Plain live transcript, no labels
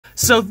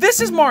So this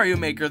is Mario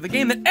Maker, the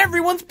game that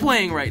everyone's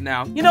playing right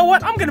now. You know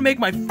what? I'm gonna make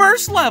my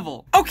first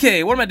level.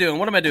 Okay, what am I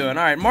doing?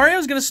 Alright,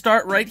 Mario's gonna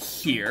start right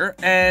here,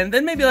 and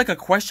then maybe like a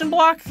question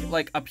block,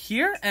 like up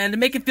here, and to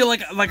make it feel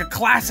like a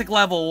classic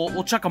level,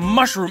 we'll chuck a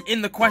mushroom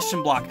in the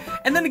question block.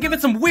 And then to give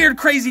it some weird,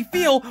 crazy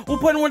feel, we'll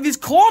put in one of these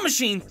claw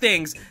machine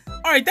things.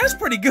 Alright, that's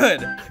pretty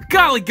good.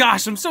 Golly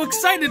gosh, I'm so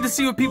excited to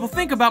see what people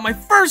think about my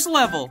first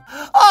level.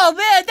 Oh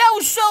man, that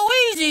was so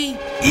easy.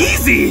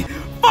 Easy?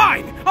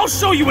 Fine, I'll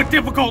show you a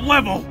difficult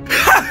level.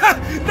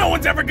 No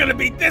one's ever gonna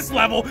beat this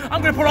level.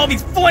 I'm gonna put all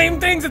these flame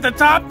things at the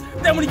top.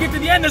 Then when you get to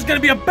the end, there's gonna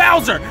be a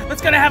Bowser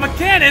that's gonna have a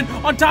cannon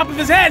on top of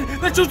his head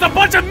that shoots a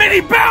bunch of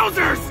mini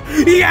Bowsers.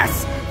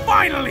 Yes,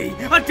 finally,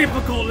 a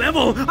difficult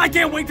level. I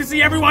can't wait to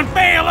see everyone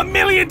fail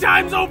 1,000,000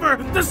 times over.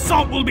 The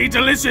salt will be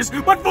delicious,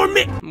 but for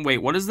me— Wait,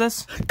 what is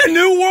this? The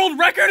new world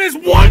record is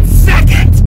 1